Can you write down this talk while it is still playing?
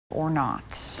or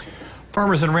not.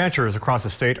 Farmers and ranchers across the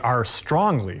state are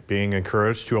strongly being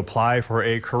encouraged to apply for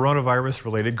a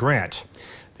coronavirus-related grant.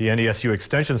 The NDSU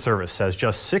Extension Service says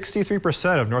just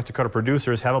 63% of North Dakota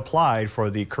producers have applied for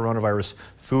the Coronavirus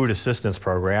Food Assistance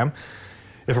Program.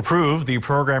 If approved, the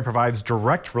program provides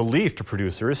direct relief to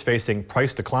producers facing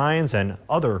price declines and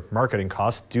other marketing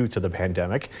costs due to the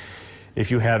pandemic. If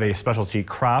you have a specialty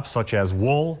crop such as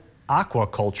wool,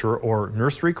 aquaculture, or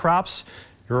nursery crops,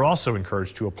 you're also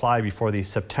encouraged to apply before the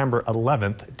September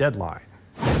 11th deadline.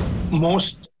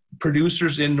 Most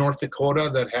producers in North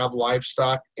Dakota that have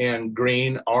livestock and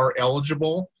grain are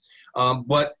eligible,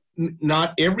 but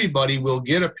not everybody will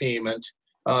get a payment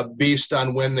based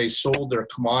on when they sold their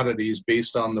commodities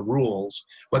based on the rules,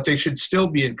 but they should still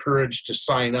be encouraged to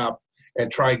sign up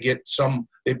and try get some.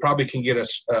 They probably can get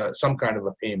some kind of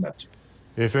a payment.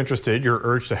 If interested, you're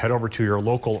urged to head over to your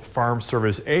local farm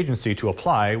service agency to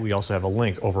apply. We also have a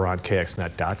link over on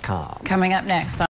KXNet.com. Coming up next.